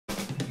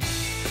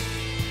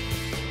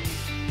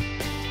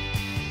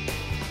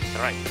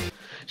All right.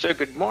 So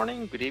good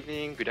morning, good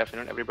evening, good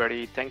afternoon,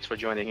 everybody. Thanks for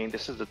joining in.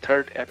 This is the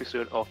third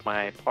episode of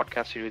my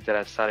podcast series that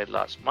I started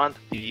last month.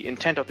 The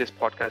intent of this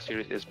podcast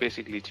series is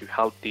basically to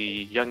help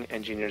the young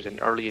engineers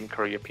and early in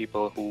career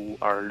people who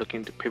are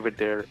looking to pivot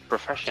their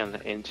profession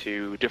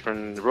into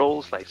different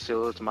roles like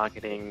sales,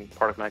 marketing,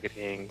 product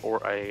marketing,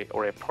 or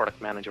a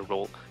product manager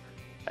role.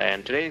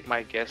 And today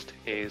my guest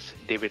is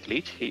David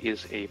Leach. He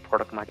is a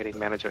product marketing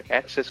manager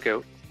at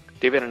Cisco.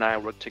 David and I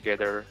worked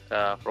together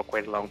for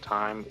quite a long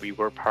time. We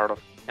were part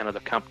of another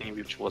company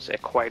which was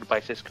acquired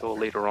by Cisco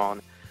later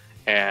on,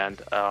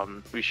 and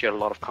we share a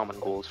lot of common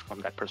goals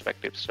from that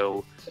perspective.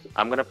 So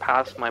I'm going to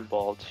pass my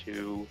ball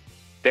to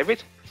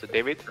David. So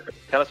David,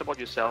 tell us about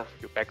yourself,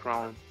 your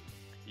background,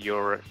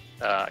 your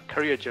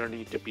career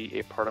journey to be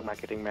a product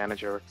marketing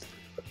manager,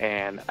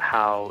 and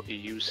how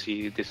you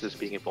see this is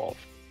being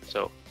evolved.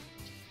 So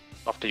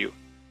off to you.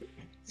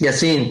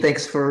 Yasin,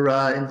 thanks for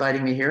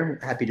inviting me here.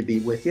 I'm happy to be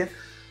with you.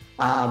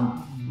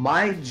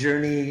 My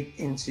journey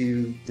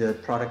into the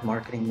product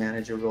marketing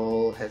manager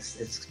role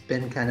it's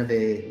been kind of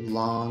a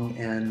long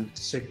and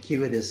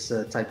circuitous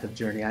type of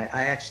journey.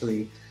 I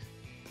actually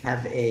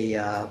have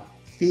a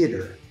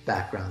theater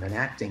background, an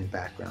acting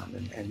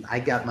background, and I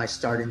got my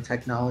start in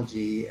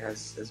technology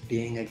as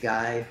being a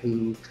guy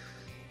who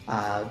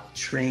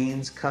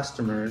trains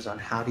customers on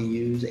how to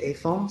use a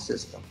phone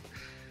system.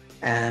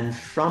 And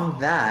from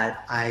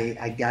that,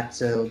 I got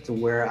to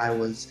where I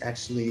was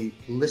actually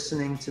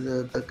listening to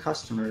the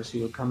customers who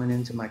were coming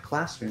into my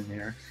classroom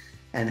there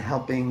and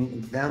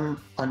helping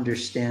them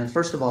understand,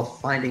 first of all,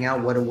 finding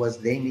out what it was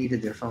they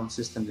needed their phone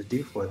system to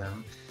do for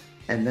them,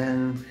 and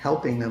then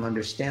helping them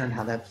understand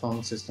how that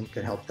phone system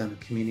could help them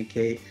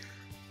communicate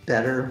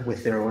better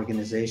with their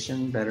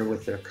organization, better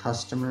with their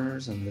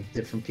customers and the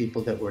different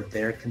people that were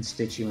their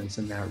constituents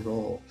in that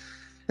role.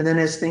 And then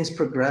as things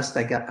progressed,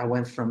 I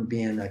went from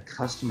being a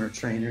customer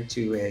trainer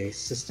to a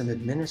system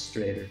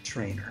administrator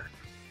trainer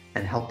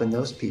and helping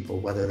those people,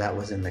 whether that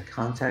was in the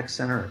contact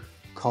center,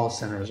 call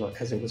centers,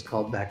 as it was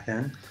called back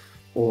then,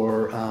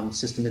 or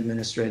system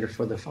administrator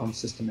for the phone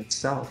system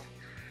itself.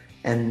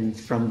 And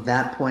from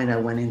that point, I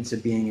went into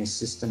being a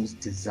systems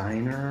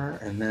designer.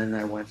 And then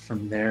I went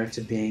from there to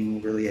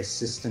being really a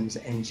systems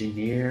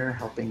engineer,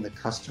 helping the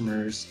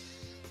customers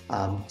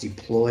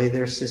deploy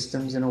their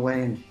systems in a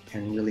way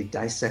and really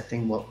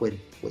dissecting what would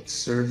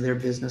serve their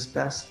business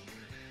best.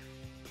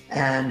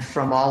 And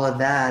from all of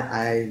that,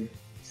 I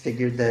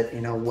figured that,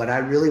 what I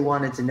really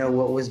wanted to know,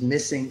 what was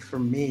missing for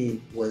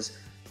me was,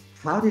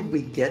 how did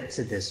we get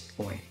to this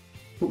point?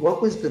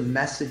 What was the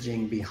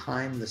messaging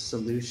behind the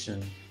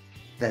solution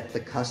that the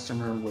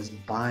customer was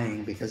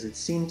buying? Because it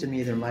seemed to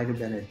me there might have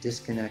been a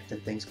disconnect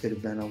and things could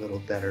have been a little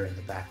better in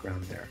the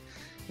background there.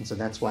 And so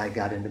that's why I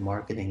got into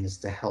marketing, is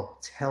to help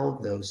tell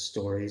those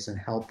stories and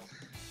help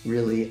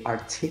really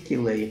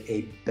articulate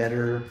a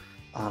better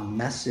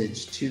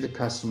message to the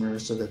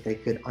customers so that they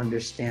could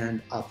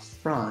understand up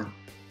front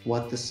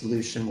what the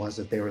solution was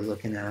that they were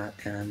looking at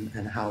and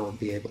how it would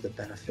be able to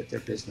benefit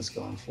their business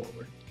going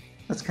forward.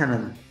 That's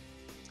kind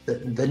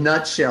of the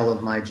nutshell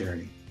of my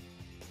journey.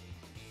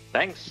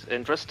 Thanks.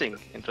 Interesting.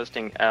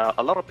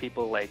 A lot of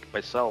people like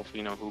myself,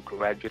 who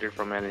graduated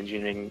from an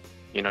engineering,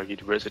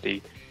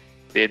 university,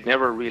 they'd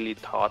never really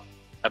thought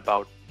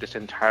about this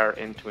entire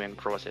end-to-end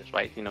process,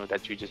 right?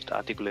 That you just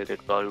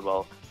articulated very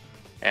well.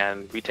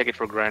 And we take it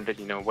for granted,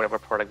 whatever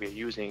product we're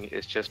using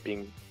is just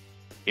being,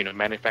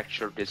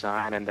 manufactured,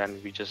 designed, and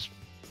then we just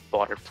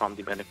bought it from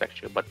the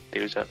manufacturer. But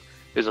there's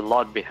a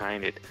lot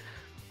behind it.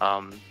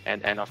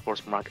 And of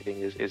course, marketing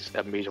is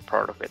a major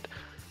part of it.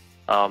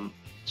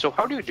 So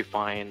how do you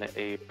define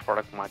a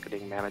product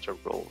marketing manager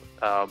role?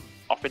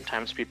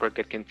 Oftentimes people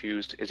get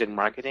confused. Is it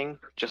marketing,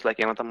 just like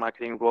another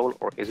marketing role,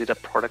 or is it a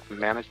product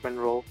management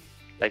role?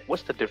 Like,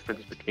 what's the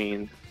difference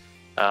between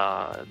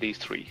these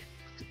three?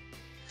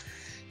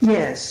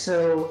 Yeah,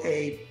 so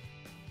a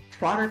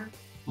product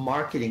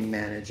marketing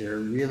manager,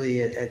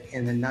 really,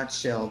 in a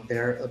nutshell,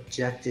 their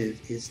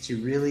objective is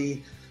to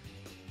really,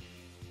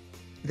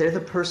 they're the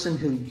person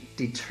who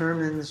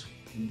determines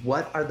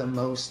what are the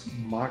most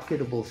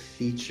marketable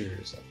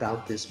features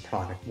about this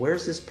product.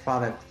 Where's this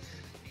product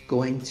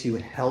going to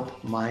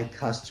help my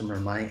customer,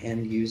 my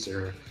end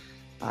user,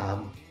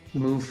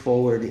 move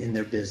forward in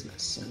their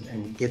business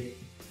and get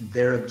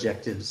their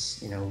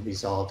objectives,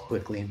 resolved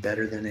quickly and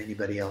better than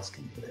anybody else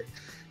can do it.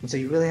 And so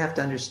you really have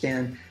to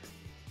understand,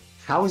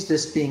 how is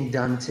this being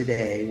done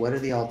today? What are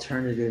the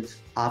alternative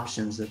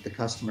options that the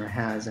customer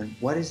has? And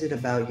what is it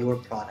about your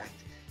product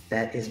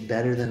that is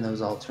better than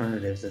those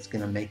alternatives that's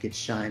going to make it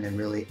shine and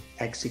really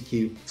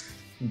execute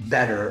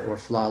better or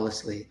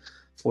flawlessly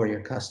for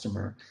your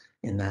customer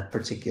in that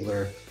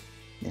particular,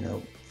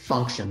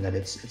 function that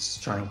it's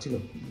trying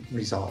to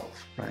resolve,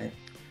 right?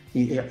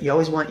 You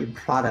always want your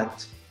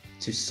product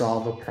to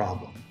solve a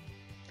problem,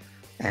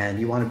 and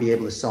you want to be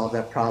able to solve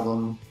that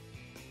problem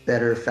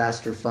better,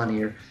 faster,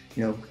 funnier,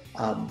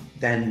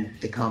 than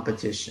the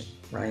competition,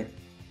 right?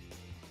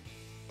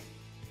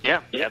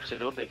 Yeah,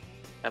 absolutely.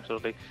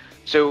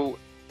 So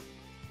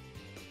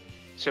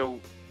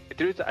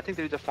I think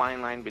there is a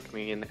fine line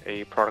between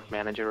a product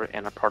manager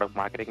and a product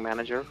marketing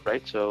manager,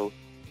 right? So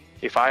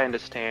if I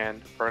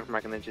understand, product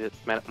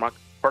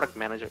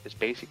manager is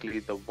basically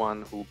the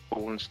one who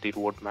owns the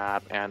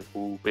roadmap and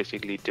who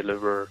basically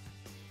deliver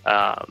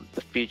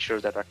the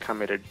features that are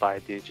committed by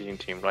the engineering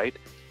team, right?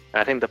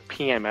 And I think the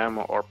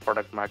PMM or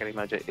product marketing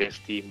manager is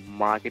the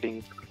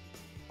marketing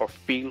or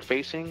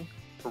field-facing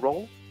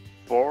role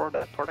for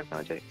the product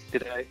manager.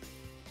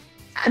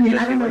 I mean,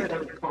 I don't know that I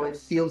would call it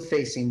field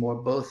facing more.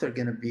 Both are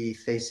going to be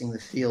facing the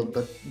field,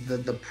 but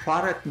the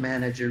product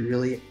manager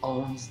really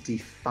owns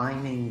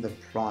defining the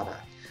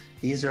product.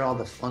 These are all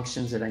the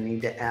functions that I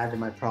need to add to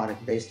my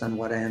product based on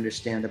what I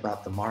understand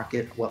about the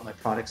market, what my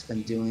product's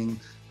been doing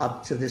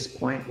up to this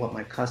point, what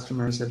my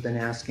customers have been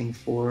asking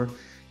for,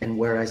 and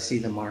where I see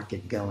the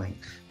market going.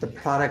 The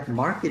product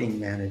marketing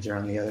manager,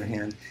 on the other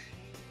hand,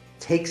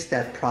 takes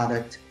that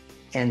product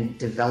and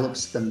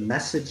develops the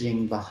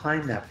messaging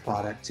behind that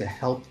product to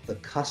help the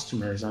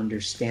customers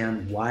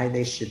understand why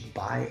they should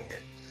buy it.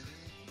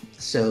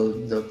 So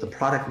the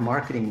product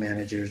marketing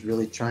manager is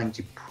really trying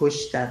to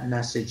push that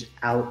message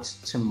out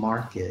to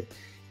market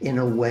in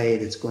a way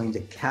that's going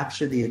to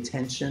capture the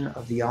attention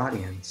of the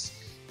audience.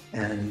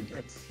 And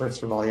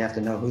first of all, you have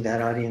to know who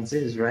that audience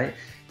is, right?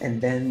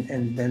 And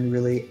then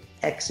really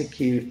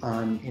execute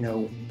on,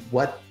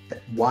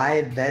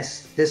 why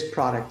this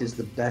product is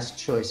the best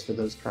choice for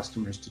those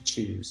customers to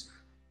choose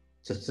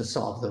to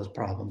solve those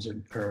problems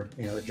or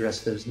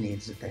address those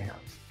needs that they have.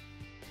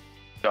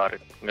 Got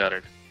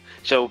it.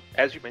 So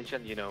as you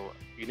mentioned, you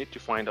need to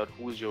find out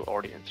who's your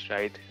audience,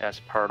 right? As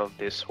part of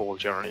this whole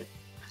journey.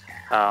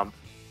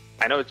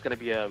 I know it's going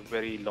to be a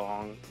very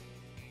long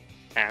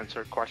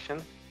answer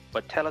question,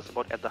 but tell us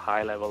about, at the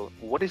high level,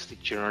 what is the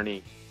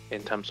journey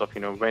in terms of,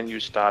 when you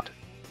start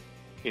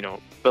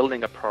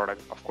building a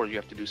product. Of course, you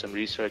have to do some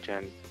research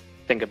and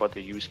think about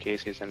the use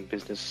cases and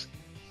business,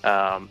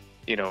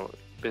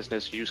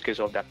 business use case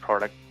of that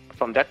product.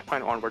 From that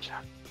point onwards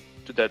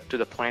to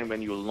the point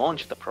when you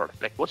launch the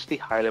product, like what's the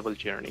high level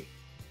journey?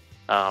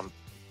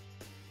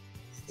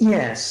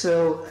 Yeah,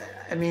 so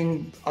I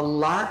mean, a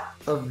lot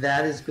of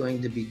that is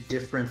going to be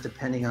different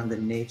depending on the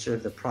nature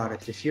of the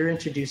product. If you're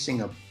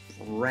introducing a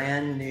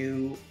brand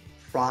new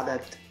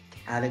product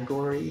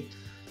category,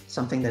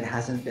 something that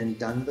hasn't been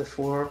done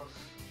before,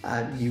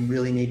 you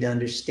really need to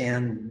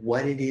understand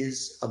what it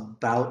is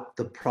about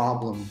the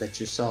problem that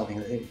you're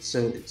solving.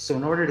 So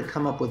in order to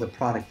come up with a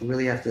product, you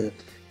really have to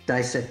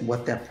dissect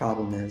what that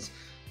problem is,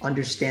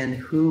 understand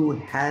who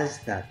has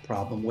that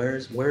problem,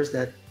 where's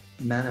that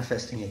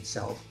manifesting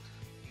itself,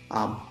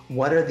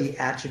 what are the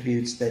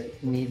attributes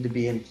that need to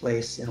be in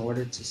place in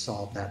order to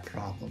solve that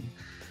problem,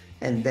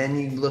 and then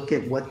you look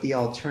at what the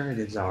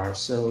alternatives are.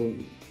 So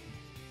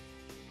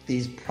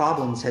these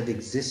problems have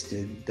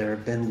existed. There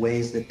have been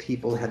ways that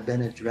people have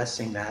been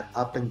addressing that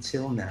up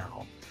until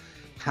now.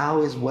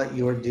 How is what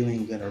you're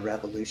doing going to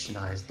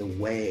revolutionize the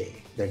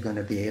way they're going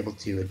to be able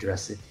to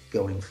address it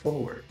going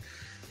forward?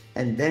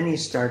 And then you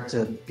start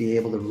to be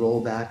able to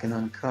roll back and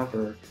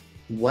uncover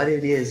what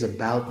it is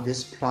about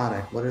this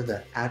product. What are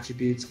the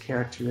attributes,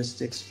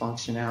 characteristics,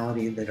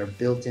 functionality that are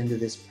built into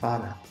this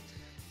product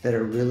that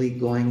are really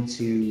going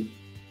to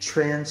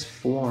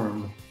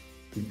transform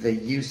the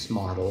use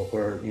model,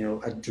 or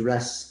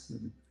address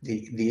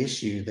the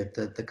issue that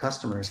the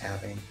customer is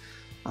having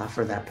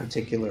for that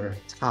particular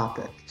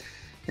topic.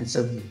 And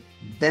so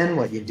then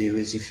what you do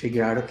is you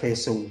figure out, okay,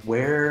 so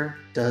where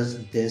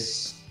does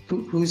this,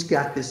 who's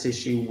got this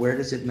issue? Where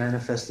does it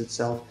manifest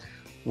itself?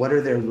 What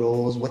are their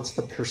roles? What's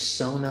the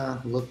persona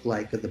look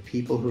like of the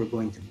people who are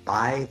going to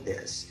buy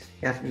this?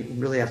 You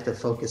really have to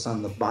focus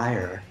on the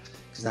buyer,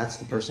 because that's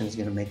the person who's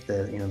going to make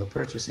the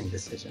purchasing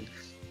decision.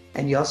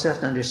 And you also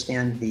have to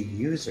understand the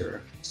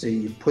user. So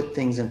you put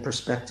things in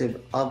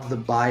perspective of the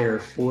buyer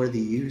for the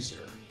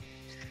user.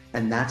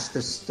 And that's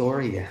the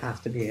story you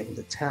have to be able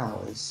to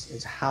tell,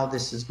 is how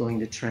this is going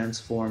to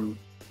transform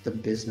the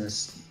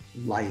business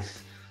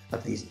life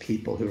of these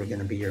people who are going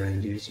to be your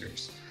end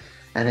users.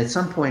 And at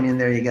some point in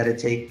there, you got to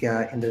take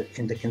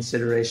into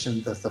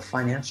consideration the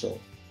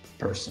financial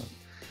person.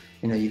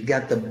 You've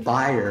got the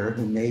buyer,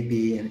 who may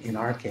be, in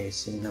our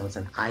case, it's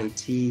an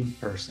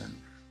IT person.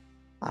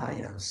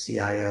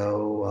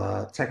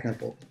 CIO,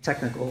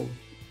 technical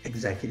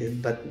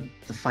executive, but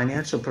the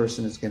financial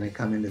person is going to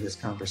come into this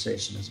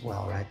conversation as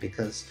well, right?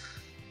 Because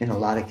in a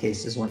lot of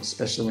cases,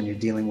 especially when you're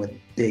dealing with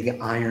big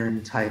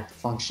iron type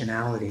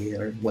functionality,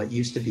 or what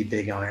used to be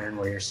big iron,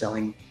 where you're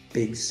selling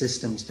big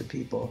systems to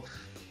people,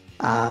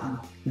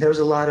 there's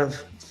a lot of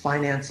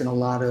finance and a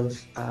lot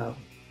of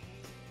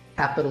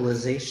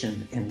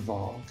capitalization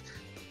involved.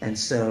 And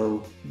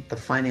so the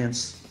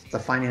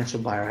financial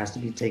buyer has to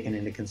be taken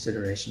into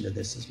consideration to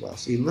this as well.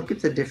 So you look at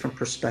the different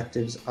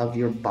perspectives of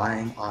your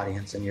buying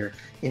audience and your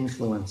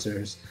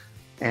influencers,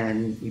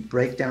 and you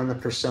break down the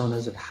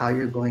personas of how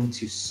you're going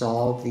to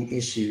solve the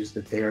issues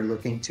that they are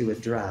looking to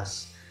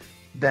address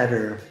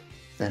better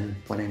than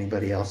what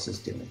anybody else is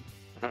doing.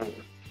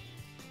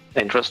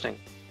 Interesting.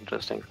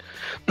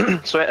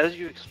 So as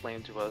you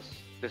explained to us,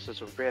 this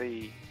is a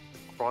very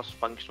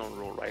cross-functional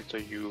role, right? So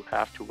you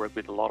have to work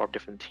with a lot of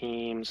different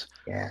teams,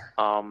 Yeah.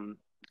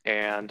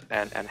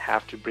 And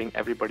have to bring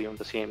everybody on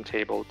the same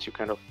table to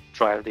kind of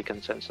drive the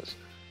consensus.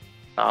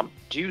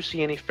 Do you see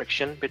any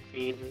friction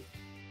between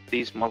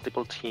these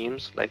multiple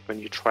teams, like when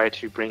you try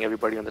to bring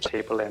everybody on the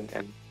table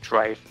and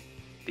drive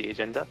the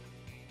agenda,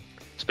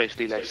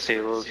 especially like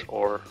sales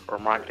or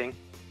marketing?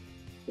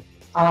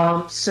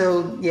 So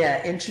yeah,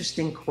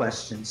 interesting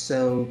question. So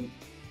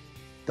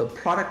the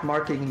product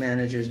marketing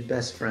manager's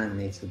best friend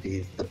needs to be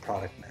the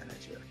product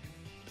manager.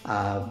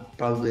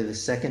 Probably the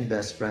second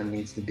best friend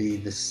needs to be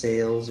the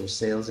sales or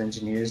sales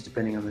engineers,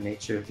 depending on the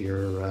nature of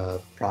your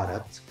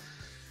product.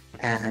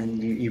 And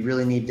you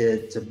really need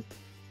to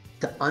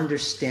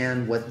understand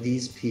what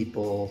these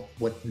people,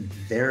 what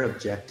their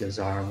objectives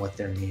are and what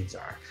their needs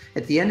are.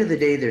 At the end of the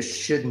day, there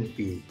shouldn't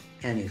be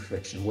any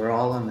friction. We're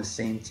all on the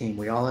same team.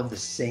 We all have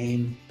the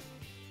same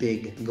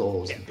big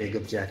goals and big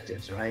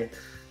objectives, right?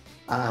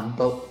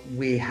 But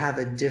we have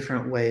a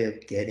different way of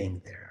getting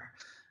there.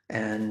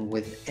 And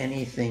with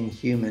anything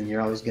human,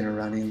 you're always going to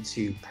run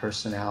into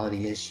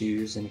personality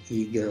issues and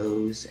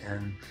egos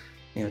and,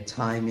 you know,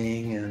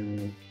 timing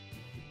and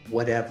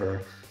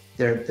whatever.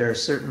 There are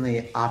certainly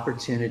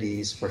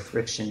opportunities for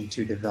friction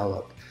to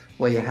develop.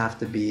 What you have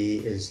to be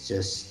is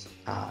just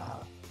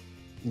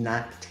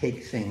not take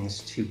things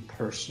too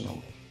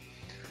personally.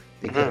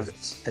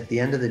 Because at the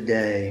end of the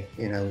day,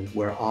 you know,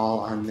 we're all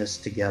on this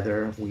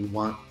together. We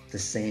want the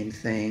same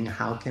thing.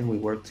 How can we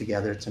work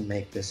together to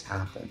make this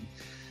happen?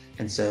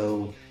 And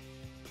so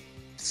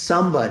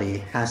somebody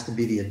has to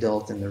be the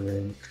adult in the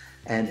room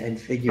and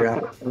figure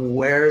out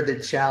where the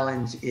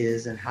challenge is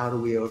and how do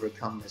we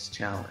overcome this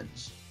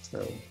challenge.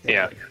 So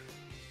yeah.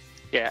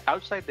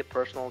 Outside the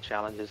personal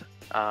challenges,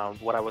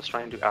 what I was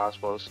trying to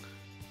ask was,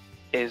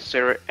 is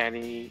there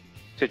any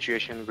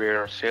situation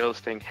where sales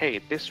think, hey,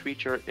 this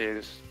feature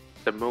is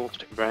the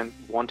most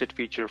wanted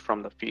feature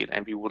from the field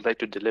and we would like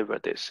to deliver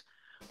this,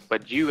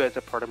 but you as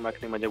a product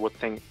marketing manager would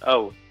think,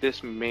 oh,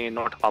 this may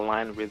not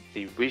align with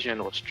the vision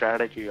or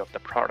strategy of the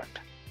product?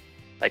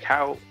 Like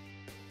how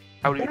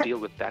do you deal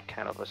with that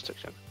kind of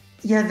restriction?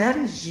 Yeah, that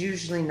is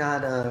usually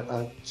not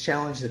a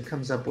challenge that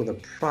comes up with a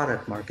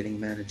product marketing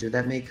manager.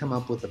 That may come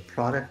up with a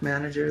product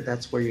manager.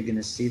 That's where you're going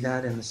to see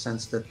that, in the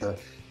sense that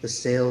the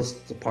sales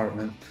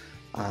department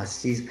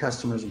sees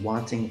customers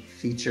wanting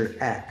feature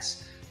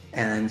X.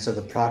 And so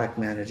the product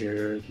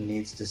manager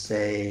needs to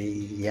say,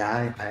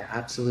 yeah, I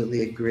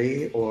absolutely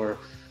agree, or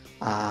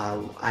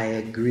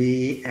I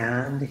agree,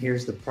 and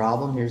here's the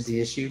problem, here's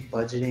the issue,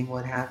 budgeting,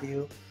 what have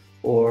you.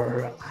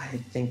 Or I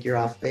think you're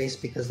off base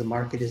because the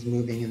market is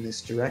moving in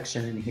this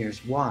direction and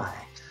here's why.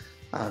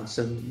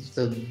 So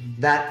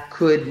that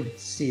could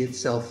see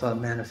itself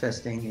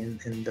manifesting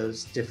in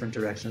those different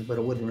directions, but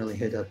it wouldn't really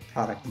hit a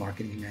product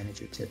marketing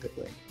manager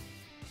typically.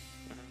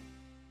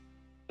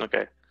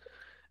 Okay.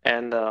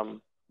 And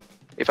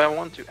if I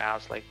want to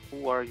ask, like,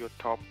 who are your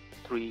top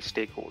 3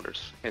 stakeholders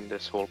in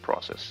this whole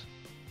process?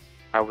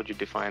 How would you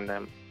define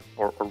them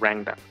or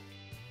rank them?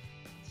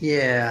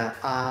 Yeah,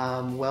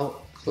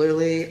 well,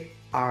 clearly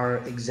our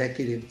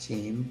executive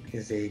team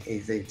is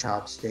a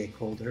top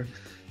stakeholder.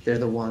 They're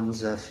the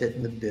ones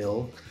fitting the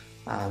bill,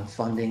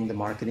 funding the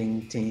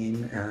marketing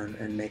team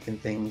and making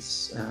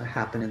things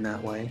happen in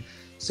that way.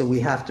 So we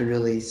have to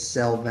really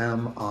sell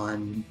them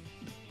on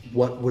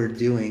what we're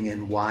doing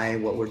and why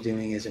what we're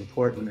doing is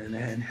important,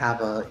 and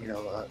have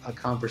a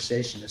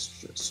conversation, a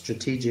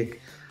strategic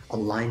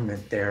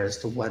alignment there as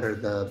to what are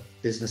the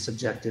business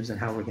objectives and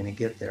how we're going to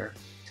get there.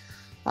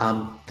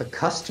 The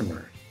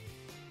customer,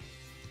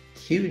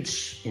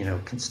 huge,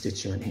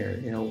 constituent here.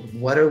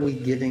 What are we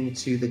giving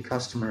to the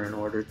customer in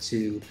order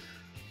to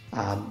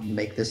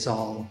make this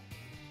all,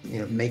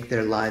 make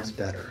their lives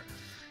better?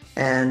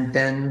 And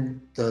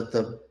then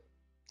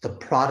the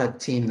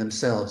product team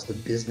themselves, the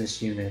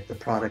business unit, the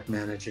product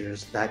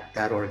managers,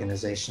 that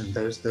organization,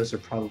 those are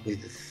probably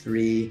the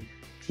 3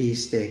 key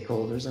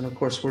stakeholders. And of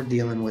course, we're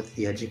dealing with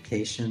the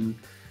education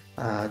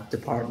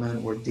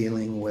department. We're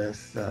dealing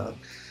with,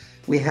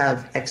 we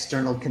have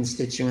external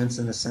constituents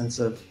in the sense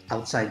of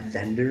outside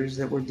vendors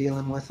that we're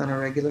dealing with on a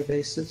regular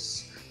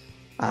basis.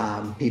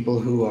 People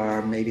who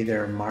are, maybe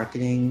they're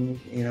marketing,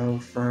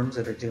 firms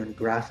that are doing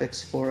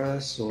graphics for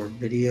us, or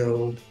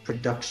video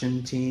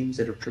production teams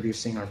that are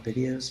producing our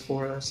videos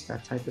for us,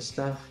 that type of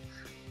stuff.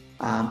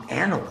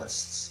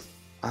 Analysts,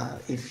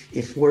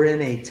 if we're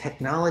in a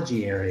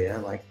technology area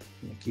like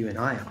you and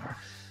I are,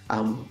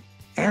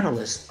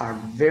 analysts are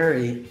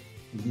very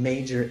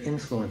major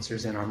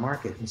influencers in our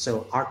market. And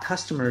so our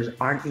customers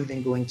aren't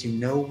even going to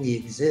know we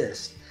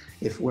exist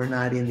if we're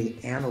not in the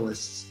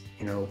analysts,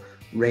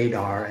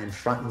 radar and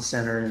front and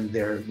center in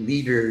their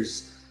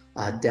leaders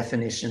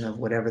definition of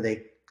whatever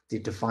they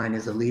define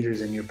as the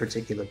leaders in your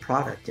particular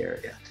product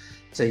area.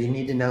 So you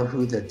need to know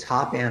who the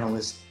top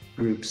analyst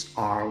groups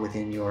are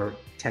within your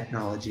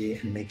technology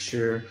and make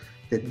sure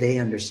that they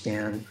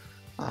understand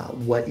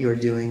what you're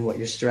doing, what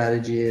your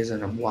strategy is,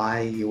 and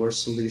why your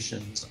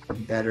solutions are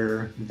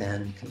better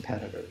than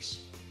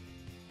competitors.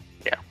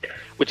 Yeah,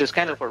 which is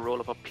kind of a role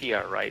of a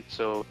PR, right?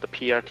 So the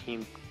PR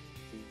team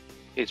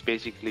is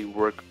basically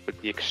work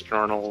with the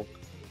external,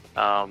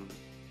 um,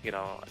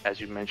 as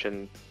you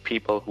mentioned,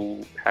 people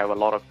who have a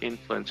lot of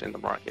influence in the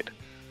market.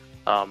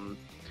 Um,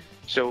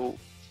 so,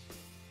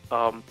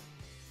 um,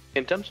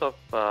 in terms of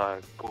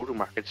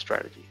go-to-market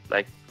strategy,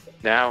 like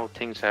now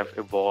things have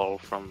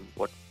evolved from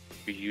what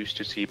we used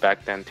to see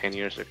back then 10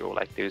 years ago.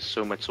 Like there's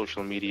so much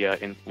social media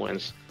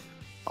influence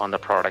on the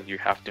product. You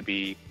have to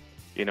be,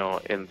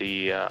 in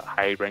the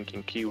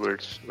high-ranking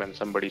keywords when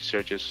somebody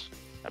searches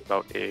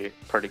about a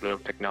particular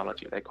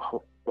technology. Like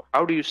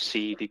how do you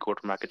see the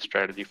go-to-market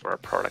strategy for a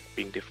product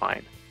being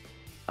defined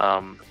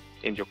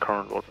in your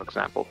current role, for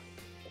example?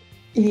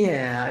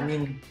 Yeah, I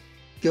mean,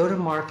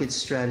 go-to-market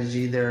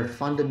strategy, there are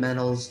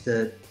fundamentals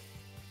that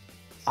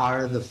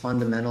are the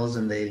fundamentals,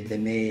 and they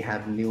may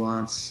have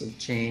nuance of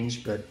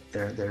change, but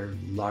they're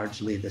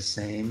largely the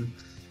same.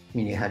 I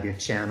mean, you have your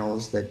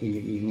channels that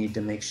you need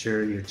to make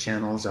sure your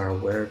channels are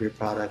aware of your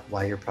product,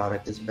 why your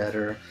product is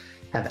better,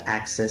 have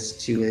access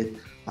to it,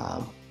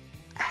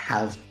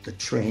 have the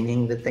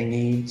training that they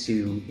need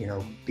to,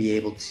 be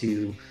able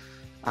to,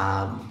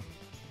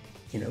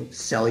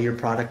 sell your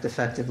product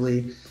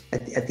effectively.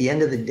 At the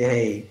end of the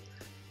day,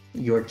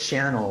 your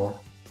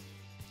channel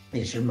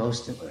is your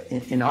most,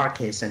 in our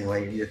case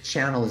anyway, your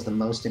channel is the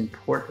most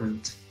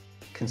important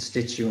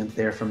constituent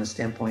there from a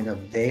standpoint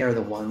of they are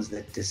the ones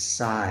that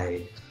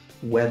decide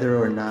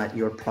whether or not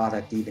your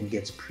product even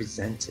gets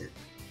presented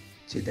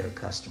to their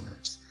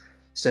customers.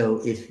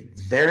 So if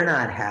they're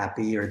not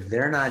happy or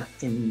they're not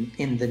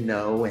in the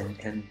know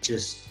and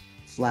just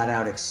flat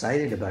out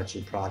excited about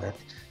your product,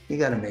 you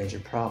got a major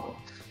problem.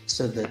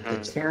 So the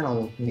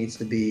channel needs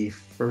to be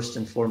first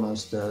and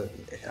foremost a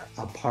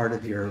part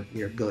of your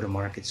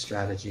go-to-market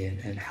strategy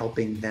and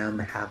helping them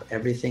have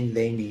everything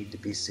they need to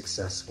be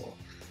successful.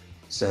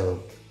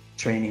 So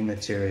training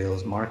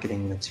materials,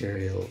 marketing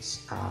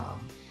materials,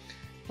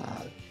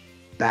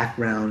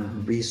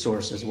 background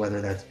resources, whether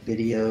that's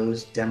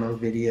videos, demo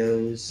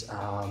videos,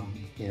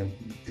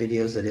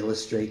 videos that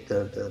illustrate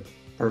the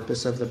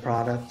purpose of the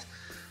product,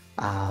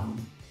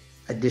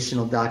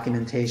 additional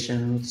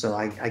documentation. So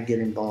I get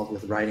involved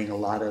with writing a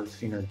lot of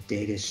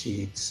data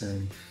sheets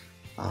and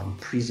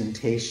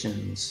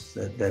presentations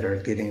that are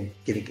getting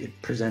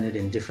presented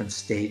in different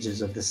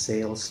stages of the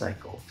sales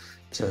cycle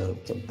to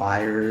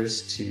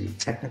buyers, to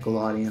technical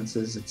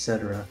audiences,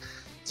 etc.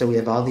 So we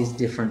have all these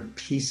different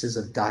pieces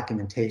of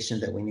documentation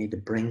that we need to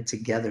bring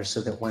together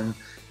so that when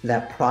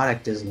that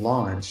product is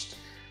launched,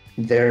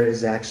 there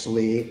is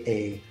actually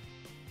a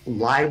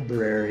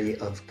library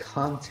of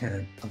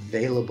content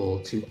available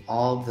to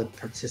all the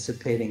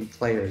participating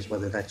players,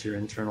 whether that's your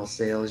internal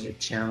sales, your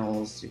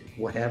channels,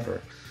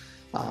 whatever,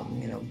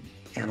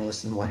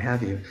 analysts and what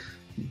have you.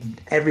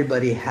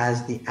 Everybody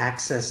has the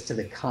access to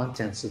the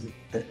content so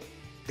that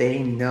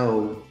they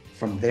know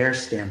from their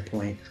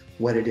standpoint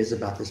what it is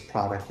about this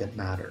product that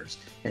matters.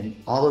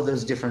 And all of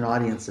those different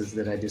audiences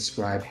that I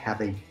described have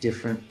a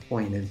different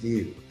point of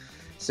view.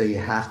 So you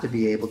have to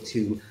be able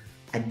to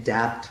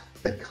adapt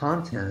the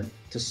content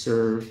to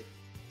serve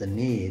the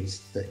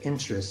needs, the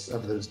interests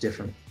of those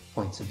different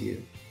points of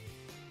view.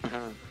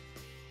 Mm-hmm.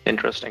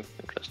 Interesting.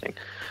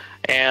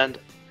 And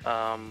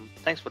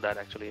thanks for that.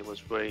 Actually, it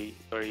was very,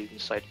 very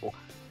insightful.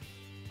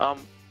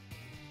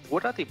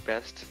 What are the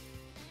best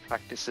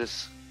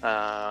practices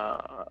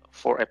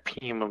for a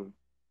PMM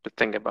to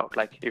think about?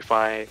 Like if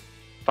I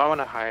want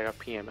to hire a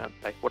PMM,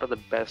 like what are the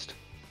best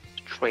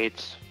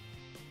traits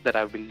that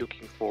I'll be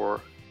looking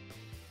for,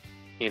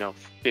 in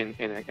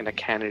a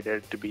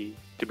candidate to be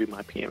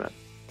my PMM?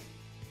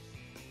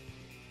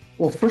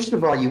 Well, first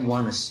of all, you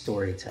want a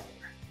storyteller.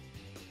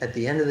 At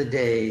the end of the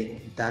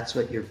day, that's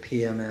what your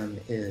PMM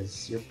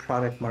is. Your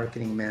product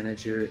marketing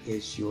manager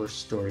is your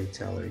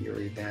storyteller, your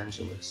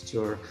evangelist,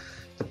 the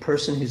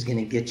person who's going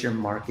to get your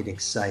market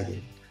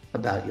excited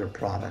about your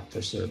product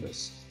or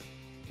service.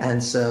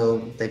 And so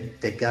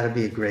they've got to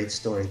be a great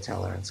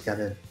storyteller. It's got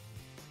to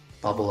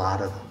bubble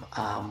out of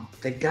them.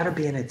 They've got to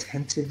be an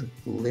attentive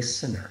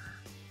listener.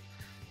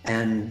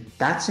 And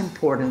that's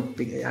important.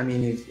 I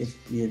mean,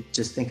 if you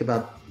just think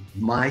about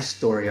my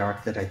story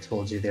arc that I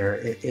told you there,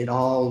 it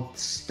all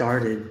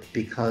started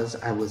because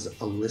I was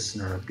a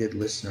listener, a good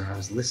listener. I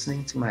was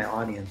listening to my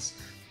audience,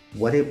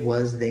 what it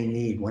was they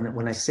need.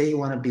 When I say you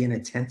want to be an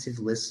attentive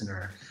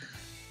listener,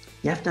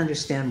 you have to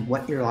understand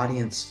what your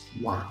audience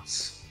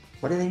wants.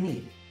 What do they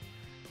need?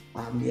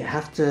 You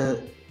have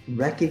to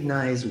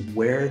recognize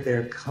where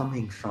they're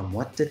coming from.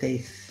 What do they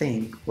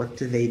think? What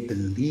do they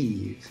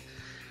believe?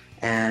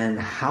 And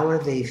how are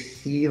they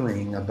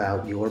feeling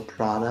about your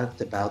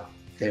product, about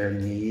their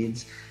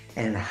needs?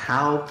 And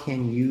how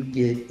can you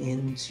get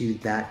into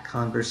that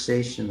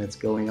conversation that's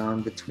going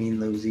on between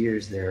those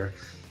ears there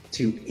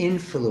to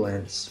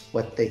influence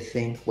what they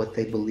think, what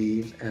they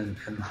believe, and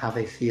how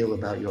they feel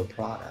about your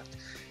product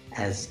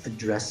as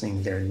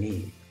addressing their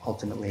need?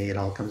 Ultimately, it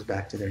all comes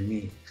back to their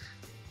need.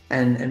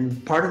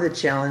 And part of the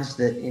challenge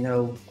that,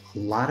 a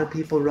lot of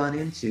people run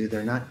into,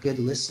 they're not good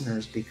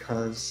listeners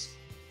because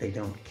they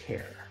don't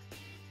care.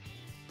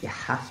 You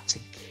have to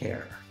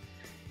care.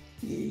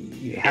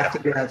 You have to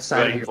get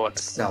outside of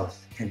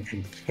yourself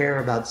and care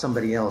about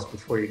somebody else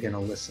before you're going to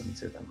listen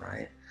to them,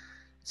 right?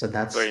 So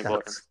Very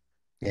important.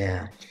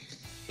 Yeah.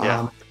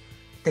 Yeah.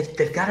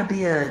 They've got to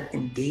be an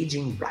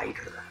engaging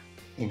writer,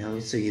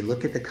 so you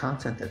look at the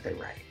content that they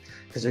write,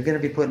 because they're going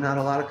to be putting out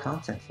a lot of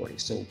content for you.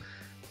 So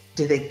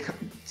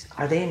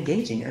are they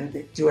engaging?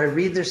 And do I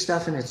read their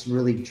stuff and it's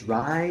really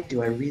dry?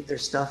 Do I read their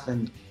stuff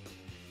and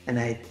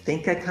I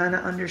think I kind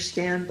of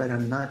understand, but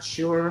I'm not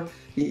sure?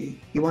 You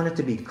want it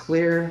to be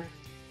clear,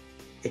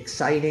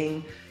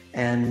 exciting,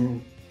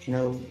 and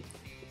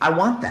I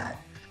want that.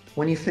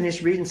 When you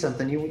finish reading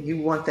something, you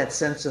want that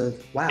sense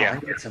of, wow, I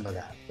need some of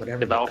that,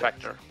 whatever. The wow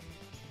factor.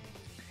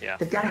 Yeah.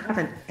 They've got to have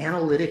an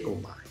analytical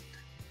mind.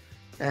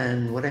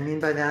 And what I mean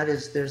by that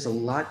is there's a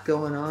lot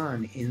going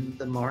on in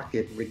the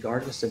market,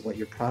 regardless of what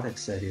your product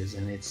set is,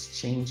 and it's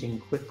changing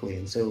quickly.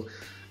 And so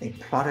a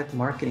product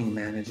marketing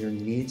manager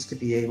needs to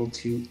be able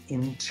to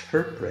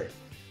interpret,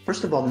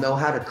 first of all, know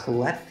how to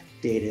collect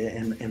data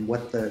and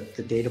what the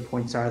data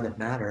points are that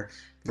matter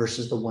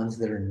versus the ones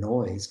that are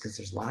noise, because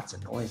there's lots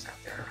of noise out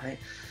there, right?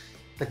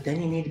 But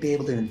then you need to be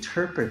able to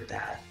interpret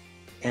that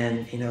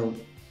and,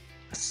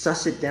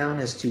 suss it down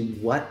as to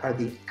what are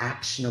the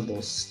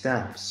actionable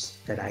steps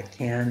that I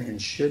can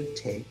and should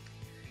take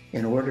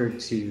in order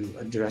to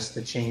address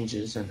the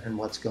changes and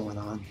what's going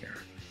on here.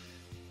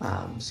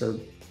 So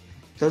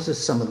those are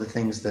some of the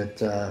things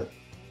that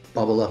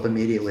bubble up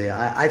immediately.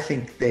 I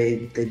think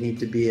they need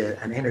to be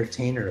an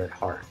entertainer at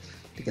heart,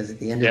 because at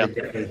the end of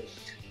the day,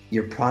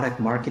 your product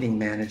marketing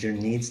manager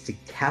needs to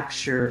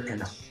capture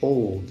and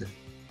hold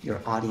your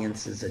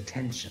audience's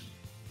attention.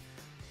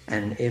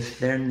 And if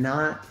they're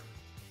not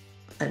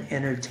an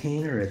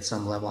entertainer at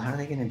some level, how are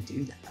they going to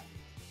do that?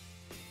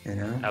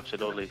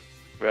 Absolutely.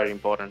 Very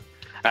important.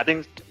 I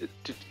think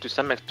to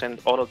some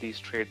extent, all of these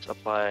traits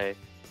apply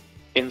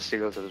in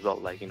sales as well.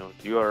 Like,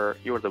 you're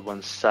the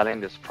one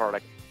selling this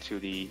product to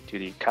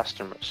the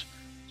customers.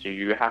 So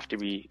you have to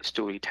be a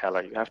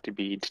storyteller, you have to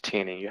be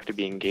entertaining, you have to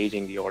be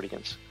engaging the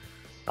audience.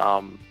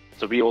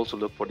 So we also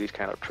look for these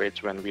kind of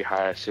traits when we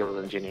hire sales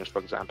engineers, for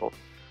example,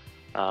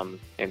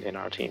 in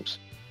our teams.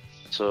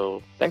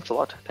 So thanks a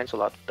lot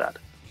for that.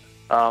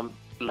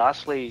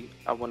 Lastly,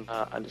 I want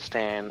to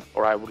understand,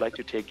 or I would like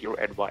to take your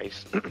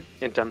advice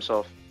in terms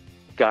of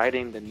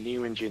guiding the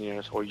new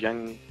engineers or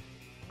young,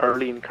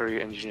 early in career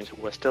engineers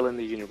who are still in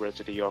the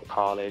university or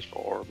college,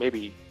 or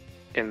maybe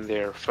in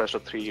their first or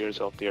 3 years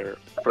of their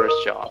first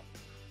job.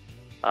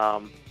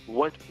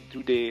 What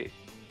do they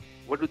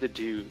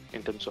do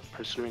in terms of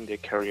pursuing their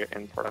career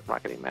in product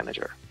marketing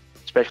manager,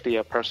 especially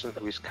a person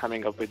who is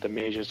coming up with the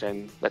majors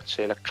in, let's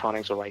say,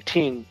 electronics or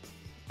IT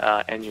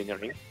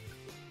engineering?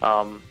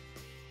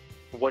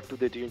 What do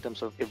they do in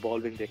terms of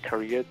evolving their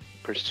career,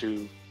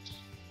 pursue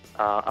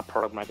a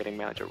product marketing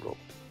manager role?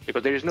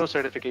 Because there is no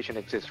certification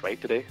exists right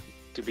today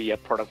to be a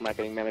product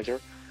marketing manager.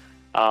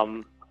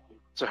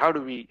 So how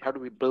do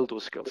we build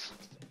those skills?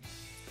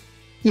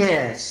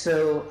 Yeah.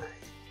 So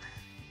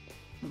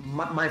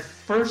my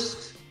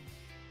first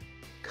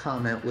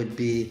comment would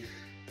be,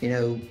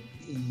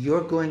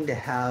 you're going to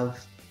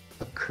have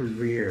a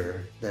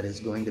career that is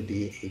going to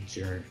be a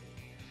journey,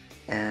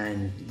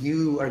 and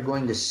you are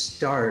going to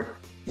start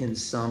in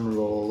some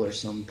role or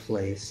some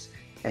place,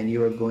 and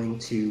you are going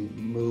to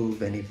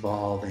move and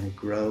evolve and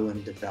grow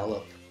and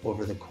develop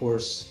over the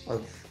course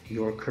of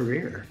your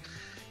career.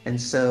 And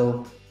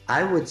so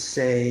I would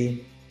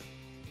say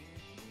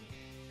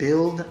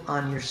build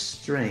on your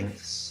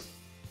strengths,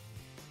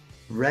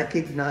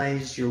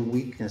 recognize your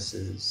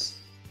weaknesses,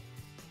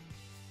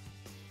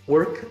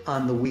 work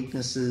on the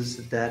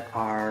weaknesses that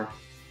are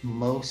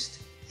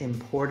most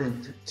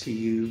important to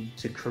you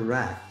to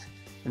correct,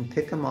 and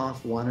pick them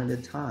off one at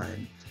a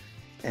time,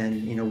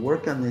 and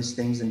work on these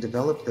things and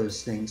develop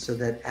those things so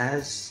that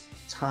as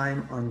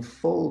time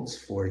unfolds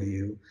for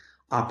you,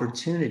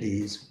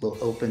 opportunities will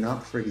open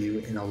up for you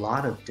in a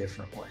lot of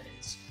different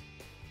ways.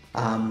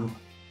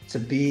 To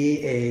be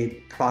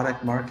a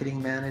product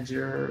marketing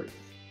manager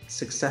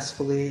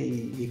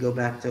successfully, you go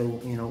back to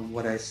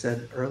what I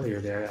said earlier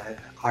there.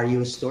 Are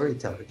you a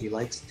storyteller? Do you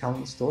like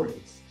telling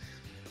stories?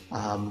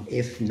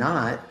 If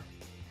not,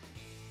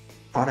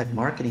 product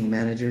marketing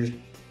manager is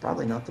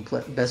probably not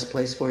the best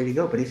place for you to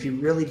go. But if you're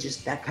really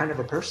just that kind of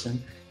a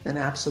person, then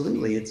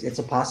absolutely, it's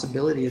a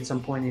possibility at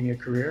some point in your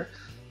career.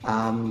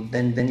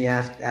 Then you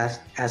have to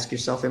ask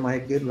yourself, am I a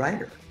good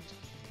writer?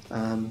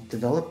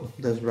 Develop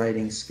those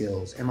writing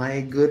skills. Am I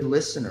a good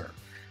listener?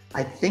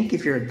 I think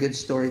if you're a good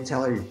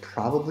storyteller, you're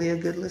probably a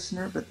good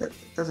listener, but that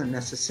doesn't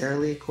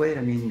necessarily equate.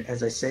 I mean,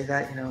 as I say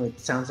that, it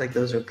sounds like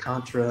those are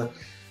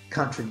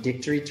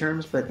contradictory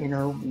terms, but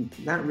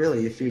not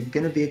really. If you're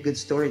going to be a good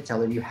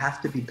storyteller, you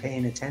have to be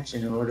paying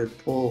attention in order to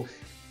pull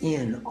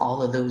in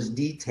all of those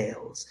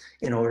details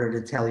in order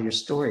to tell your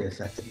story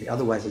effectively.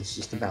 Otherwise, it's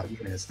just about you,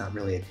 and it's not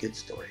really a good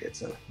story.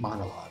 It's a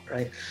monologue,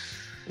 right?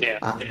 Yeah.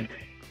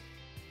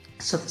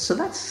 So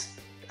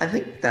I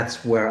think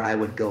that's where I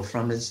would go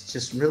from, is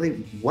just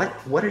really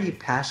what are you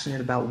passionate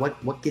about?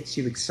 What gets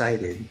you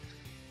excited?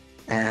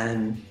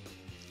 And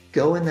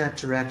go in that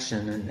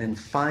direction and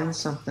find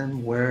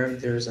something where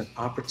there's an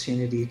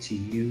opportunity to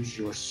use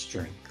your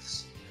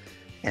strengths.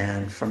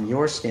 And from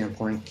your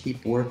standpoint,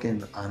 keep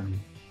working on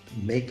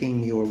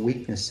making your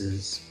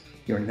weaknesses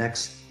your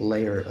next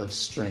layer of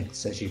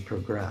strengths as you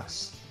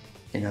progress.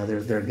 You know,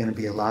 there are going to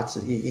be lots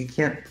of, you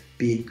can't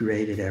be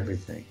great at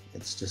everything.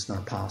 It's just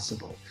not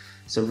possible.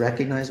 So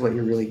recognize what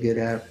you're really good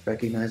at,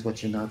 recognize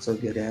what you're not so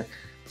good at.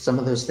 Some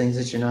of those things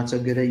that you're not so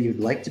good at, you'd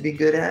like to be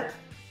good at,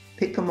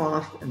 pick them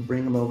off and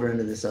bring them over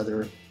into this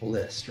other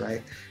list,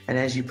 right? And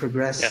as you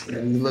progress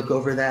and you look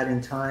over that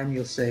in time,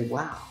 you'll say,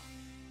 wow,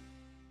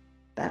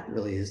 that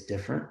really is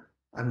different.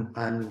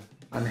 I'm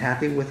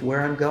happy with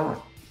where I'm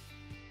going.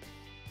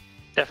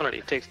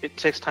 Definitely, it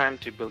takes time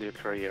to build your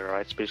career,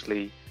 right?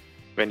 Especially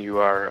when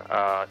you're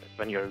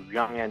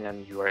young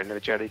and you are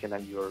energetic, and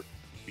then you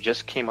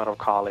just came out of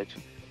college,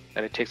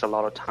 and it takes a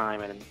lot of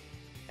time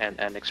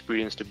and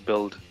experience to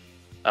build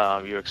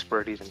your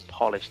expertise and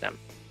polish them.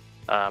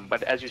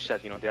 But as you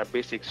said, you know, there are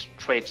basic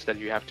traits that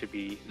you have to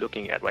be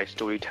looking at, right?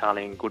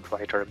 Storytelling, good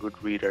writer,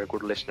 good reader,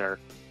 good listener.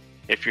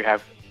 If you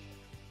have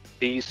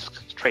these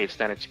traits,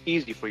 then it's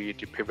easy for you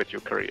to pivot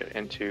your career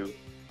into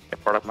a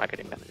product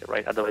marketing manager,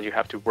 right? Otherwise, you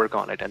have to work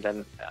on it, and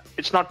then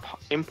it's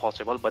not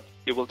impossible, but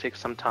it will take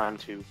some time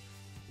to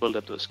build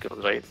up those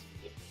skills, right?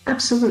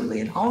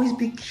 Absolutely, and always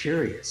be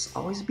curious,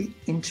 always be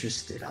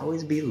interested,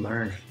 always be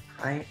learning,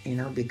 right? You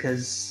know,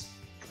 because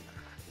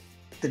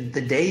the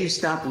day you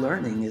stop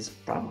learning is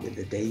probably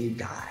the day you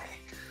die,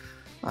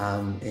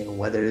 and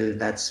whether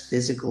that's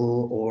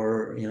physical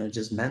or, you know,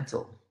 just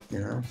mental, you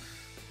know.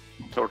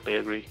 Totally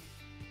agree.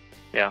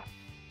 Yeah,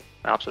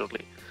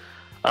 absolutely.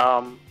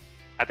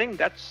 I think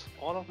that's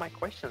all of my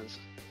questions,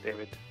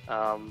 David.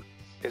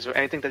 Is there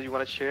anything that you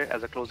want to share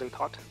as a closing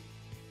thought?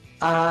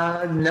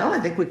 No, I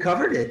think we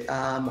covered it.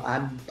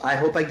 I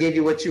hope I gave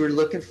you what you were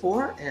looking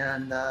for,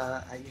 and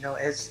you know,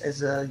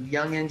 as a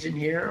young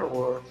engineer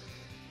or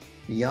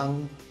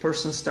young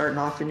person starting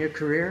off in your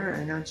career,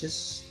 you know,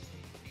 just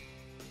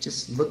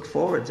look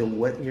forward to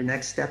what your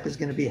next step is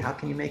going to be. How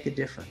can you make a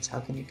difference? How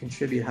can you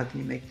contribute? How can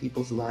you make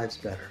people's lives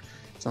better?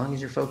 As long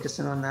as you're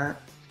focusing on that,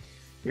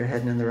 you're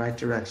heading in the right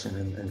direction,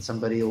 and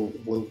somebody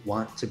will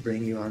want to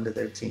bring you onto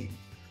their team.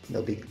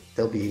 They'll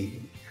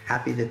be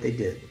happy that they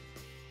did.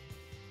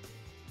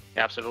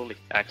 Absolutely.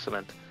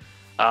 Excellent.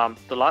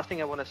 The last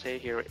thing I want to say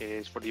here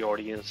is for the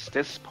audience,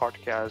 this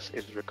podcast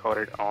is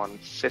recorded on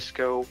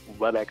Cisco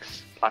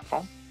WebEx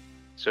platform.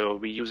 So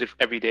we use it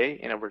every day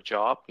in our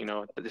job. You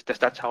know,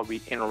 that's how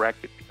we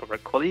interact with our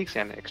colleagues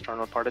and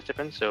external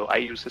participants. So I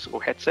use Cisco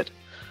headset.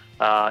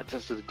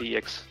 This is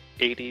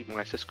DX80,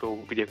 my Cisco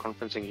video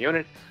conferencing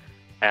unit,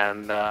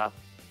 and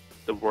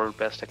the world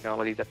best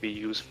technology that we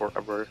use for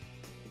our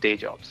day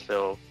jobs.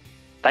 So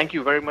thank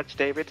you very much,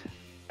 David.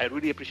 I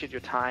really appreciate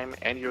your time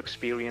and your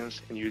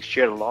experience, and you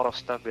shared a lot of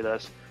stuff with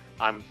us.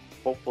 I'm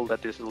hopeful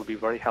that this will be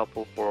very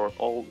helpful for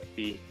all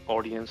the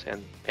audience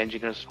and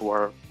engineers who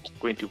are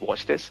going to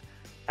watch this,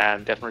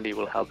 and definitely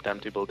will help them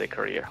to build their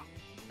career.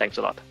 Thanks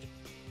a lot.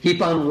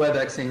 Keep on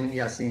WebExing,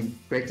 Yasin.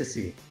 Great to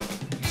see you.